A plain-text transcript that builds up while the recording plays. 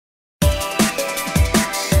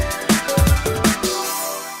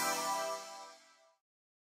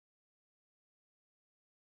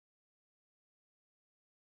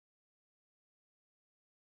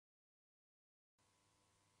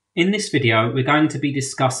In this video, we're going to be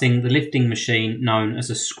discussing the lifting machine known as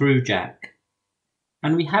a screw jack.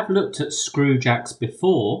 And we have looked at screw jacks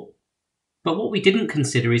before, but what we didn't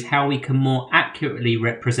consider is how we can more accurately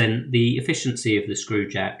represent the efficiency of the screw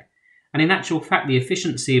jack. And in actual fact, the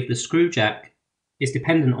efficiency of the screw jack is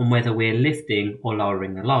dependent on whether we're lifting or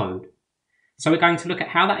lowering the load. So we're going to look at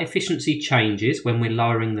how that efficiency changes when we're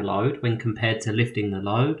lowering the load when compared to lifting the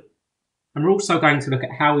load. And we're also going to look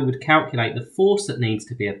at how we would calculate the force that needs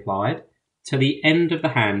to be applied to the end of the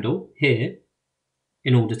handle here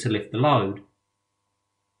in order to lift the load.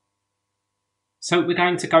 So we're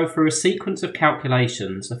going to go through a sequence of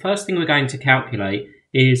calculations. The first thing we're going to calculate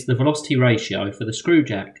is the velocity ratio for the screw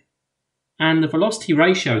jack. And the velocity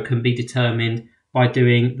ratio can be determined by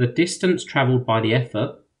doing the distance travelled by the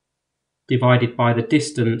effort divided by the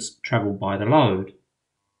distance travelled by the load.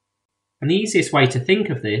 And the easiest way to think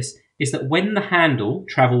of this is that when the handle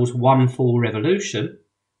travels one full revolution,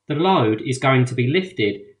 the load is going to be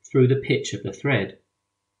lifted through the pitch of the thread.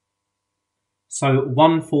 So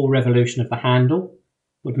one full revolution of the handle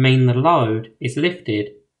would mean the load is lifted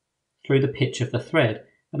through the pitch of the thread,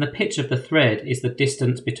 and the pitch of the thread is the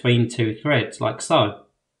distance between two threads, like so.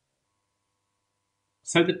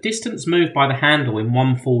 So the distance moved by the handle in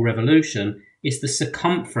one full revolution is the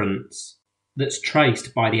circumference that's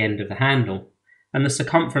traced by the end of the handle. And the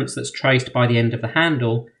circumference that's traced by the end of the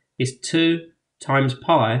handle is 2 times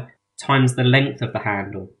pi times the length of the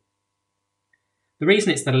handle. The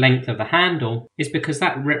reason it's the length of the handle is because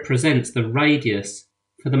that represents the radius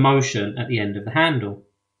for the motion at the end of the handle.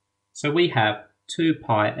 So we have 2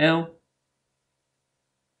 pi L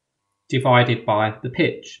divided by the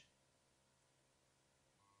pitch.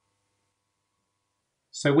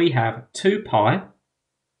 So we have 2 pi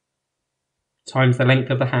times the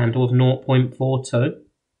length of the handle of 0.42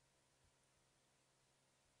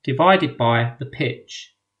 divided by the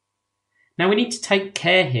pitch. Now we need to take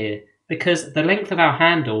care here because the length of our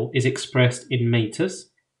handle is expressed in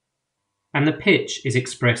meters and the pitch is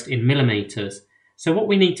expressed in millimeters. So what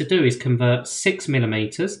we need to do is convert 6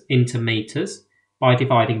 millimeters into meters by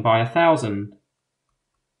dividing by 1,000,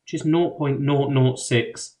 which is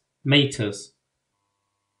 0.006 meters.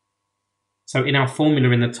 So in our formula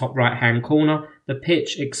in the top right hand corner, the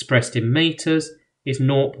pitch expressed in meters is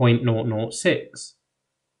 0.006.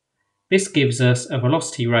 This gives us a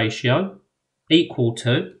velocity ratio equal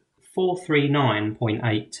to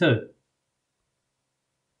 439.82.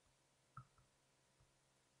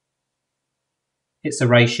 It's a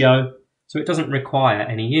ratio, so it doesn't require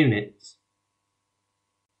any units.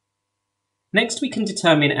 Next, we can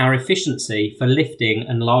determine our efficiency for lifting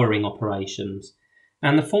and lowering operations.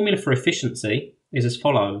 And the formula for efficiency is as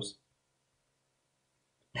follows.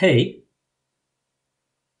 P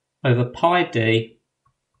over pi d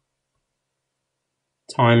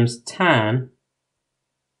times tan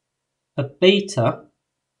of beta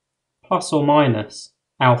plus or minus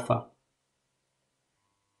alpha.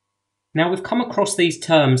 Now we've come across these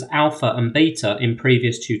terms alpha and beta in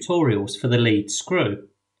previous tutorials for the lead screw.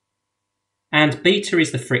 And beta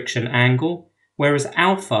is the friction angle, whereas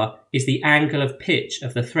alpha is the angle of pitch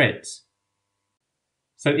of the threads.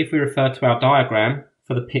 So if we refer to our diagram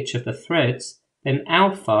for the pitch of the threads, then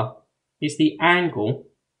alpha is the angle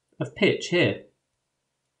of pitch here.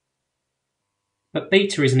 But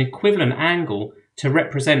beta is an equivalent angle to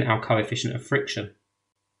represent our coefficient of friction.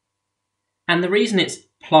 And the reason it's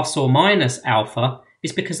plus or minus alpha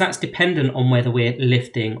is because that's dependent on whether we're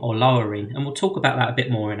lifting or lowering, and we'll talk about that a bit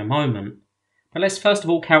more in a moment. But let's first of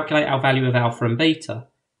all calculate our value of alpha and beta.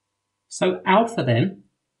 So alpha then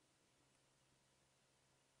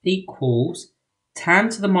equals tan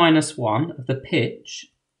to the minus 1 of the pitch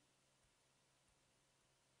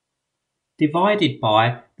divided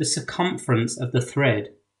by the circumference of the thread.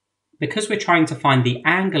 Because we're trying to find the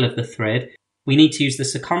angle of the thread, we need to use the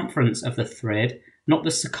circumference of the thread, not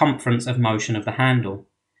the circumference of motion of the handle.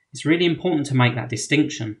 It's really important to make that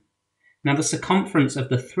distinction. Now the circumference of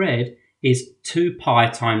the thread is 2 pi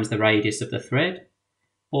times the radius of the thread,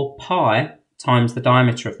 or pi times the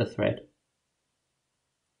diameter of the thread.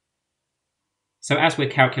 So as we're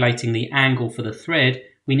calculating the angle for the thread,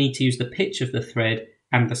 we need to use the pitch of the thread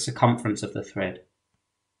and the circumference of the thread.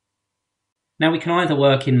 Now we can either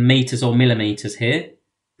work in meters or millimeters here,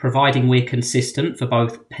 providing we're consistent for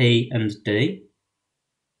both P and D.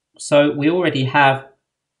 So we already have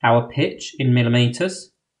our pitch in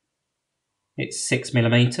millimeters. It's 6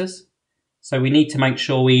 millimeters. So we need to make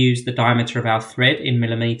sure we use the diameter of our thread in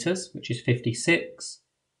millimeters, which is 56.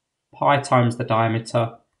 Pi times the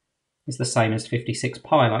diameter is the same as 56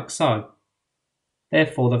 pi, like so.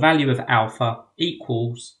 Therefore, the value of alpha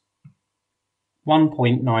equals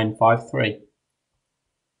 1.953.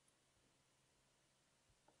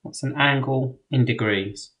 That's an angle in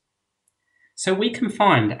degrees. So we can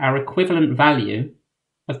find our equivalent value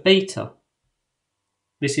of beta.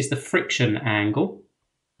 This is the friction angle,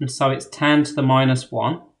 and so it's tan to the minus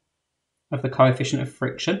 1 of the coefficient of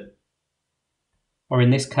friction, or in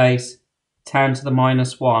this case, tan to the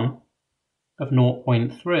minus 1 of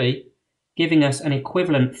 0.3, giving us an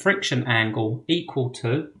equivalent friction angle equal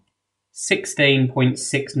to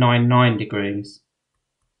 16.699 degrees.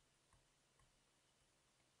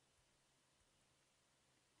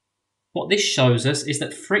 What this shows us is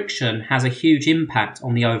that friction has a huge impact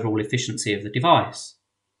on the overall efficiency of the device.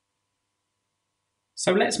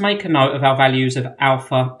 So let's make a note of our values of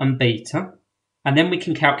alpha and beta, and then we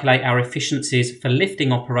can calculate our efficiencies for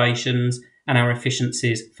lifting operations and our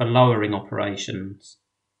efficiencies for lowering operations.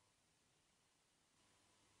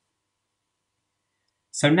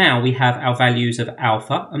 So now we have our values of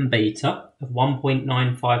alpha and beta of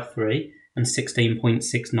 1.953 and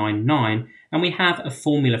 16.699, and we have a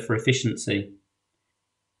formula for efficiency.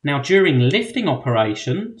 Now during lifting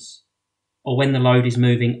operations, or when the load is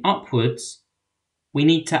moving upwards, we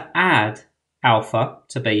need to add alpha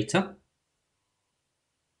to beta.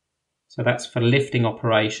 So that's for lifting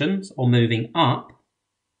operations or moving up.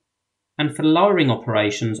 And for lowering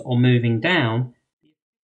operations or moving down,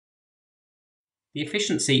 the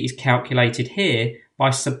efficiency is calculated here by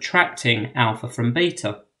subtracting alpha from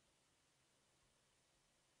beta.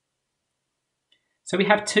 So we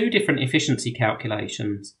have two different efficiency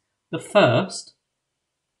calculations. The first,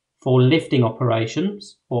 for lifting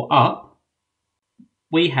operations or up,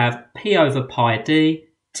 we have P over pi d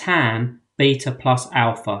tan beta plus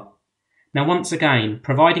alpha. Now once again,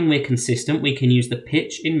 providing we're consistent, we can use the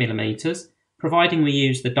pitch in millimetres, providing we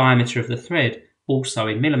use the diameter of the thread also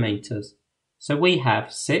in millimetres. So we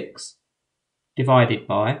have 6 divided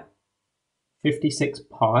by 56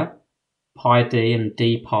 pi, pi d and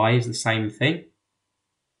d pi is the same thing,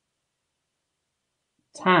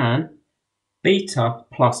 tan beta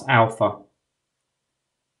plus alpha.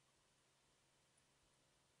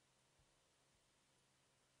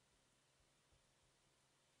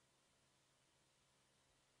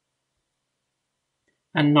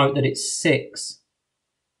 And note that it's 6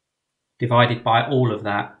 divided by all of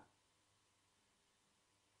that.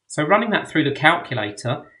 So running that through the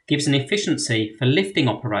calculator gives an efficiency for lifting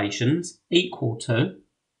operations equal to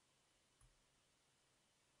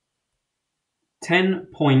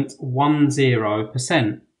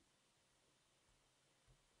 10.10%.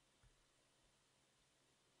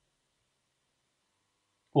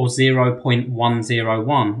 Or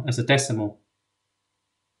 0.101 as a decimal.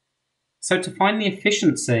 So to find the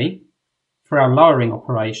efficiency for our lowering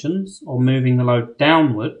operations or moving the load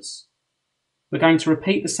downwards, we're going to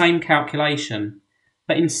repeat the same calculation,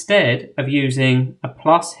 but instead of using a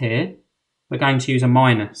plus here, we're going to use a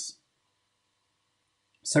minus.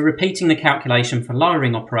 So repeating the calculation for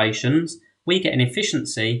lowering operations, we get an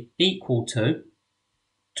efficiency equal to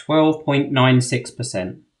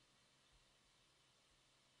 12.96%.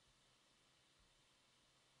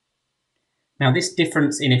 Now this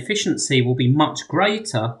difference in efficiency will be much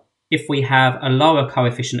greater if we have a lower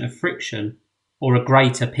coefficient of friction or a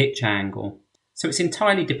greater pitch angle. So it's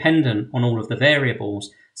entirely dependent on all of the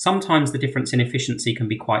variables. Sometimes the difference in efficiency can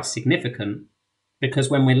be quite significant because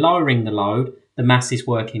when we're lowering the load, the mass is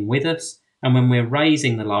working with us, and when we're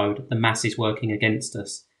raising the load, the mass is working against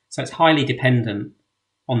us. So it's highly dependent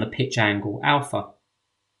on the pitch angle alpha.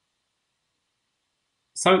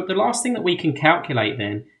 So the last thing that we can calculate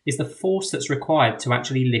then is the force that's required to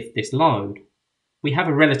actually lift this load. We have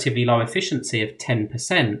a relatively low efficiency of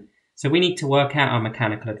 10%, so we need to work out our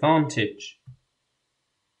mechanical advantage.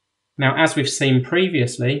 Now, as we've seen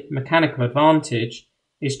previously, mechanical advantage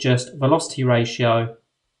is just velocity ratio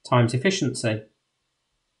times efficiency.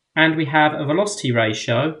 And we have a velocity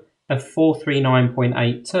ratio of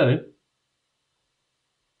 439.82.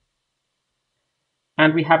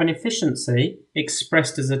 And we have an efficiency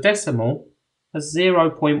expressed as a decimal as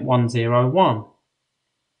 0.101.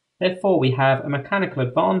 Therefore, we have a mechanical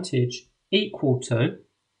advantage equal to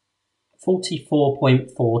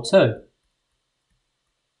 44.42.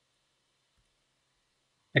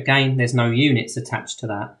 Again, there's no units attached to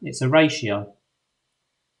that. It's a ratio.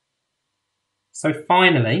 So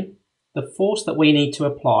finally, the force that we need to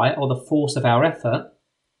apply, or the force of our effort,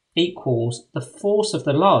 equals the force of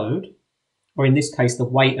the load, or in this case the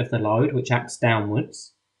weight of the load, which acts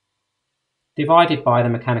downwards, divided by the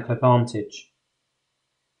mechanical advantage.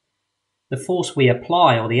 The force we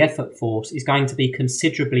apply, or the effort force, is going to be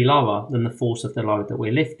considerably lower than the force of the load that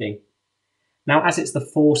we're lifting. Now, as it's the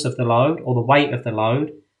force of the load, or the weight of the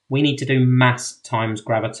load, we need to do mass times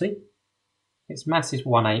gravity. Its mass is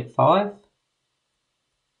 185.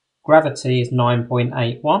 Gravity is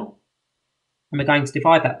 9.81. And we're going to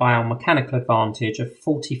divide that by our mechanical advantage of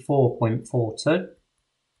 44.42,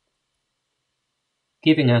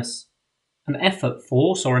 giving us an effort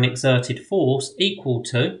force, or an exerted force, equal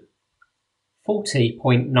to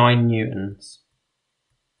 40.9 newtons.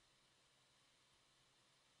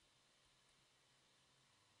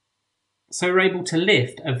 So we're able to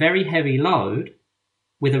lift a very heavy load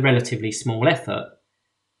with a relatively small effort.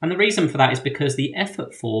 And the reason for that is because the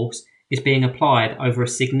effort force is being applied over a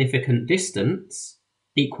significant distance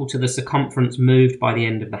equal to the circumference moved by the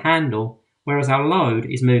end of the handle, whereas our load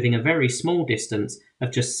is moving a very small distance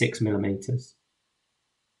of just 6 millimeters.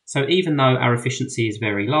 So even though our efficiency is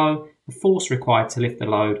very low, the force required to lift the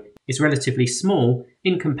load is relatively small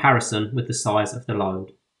in comparison with the size of the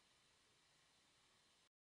load.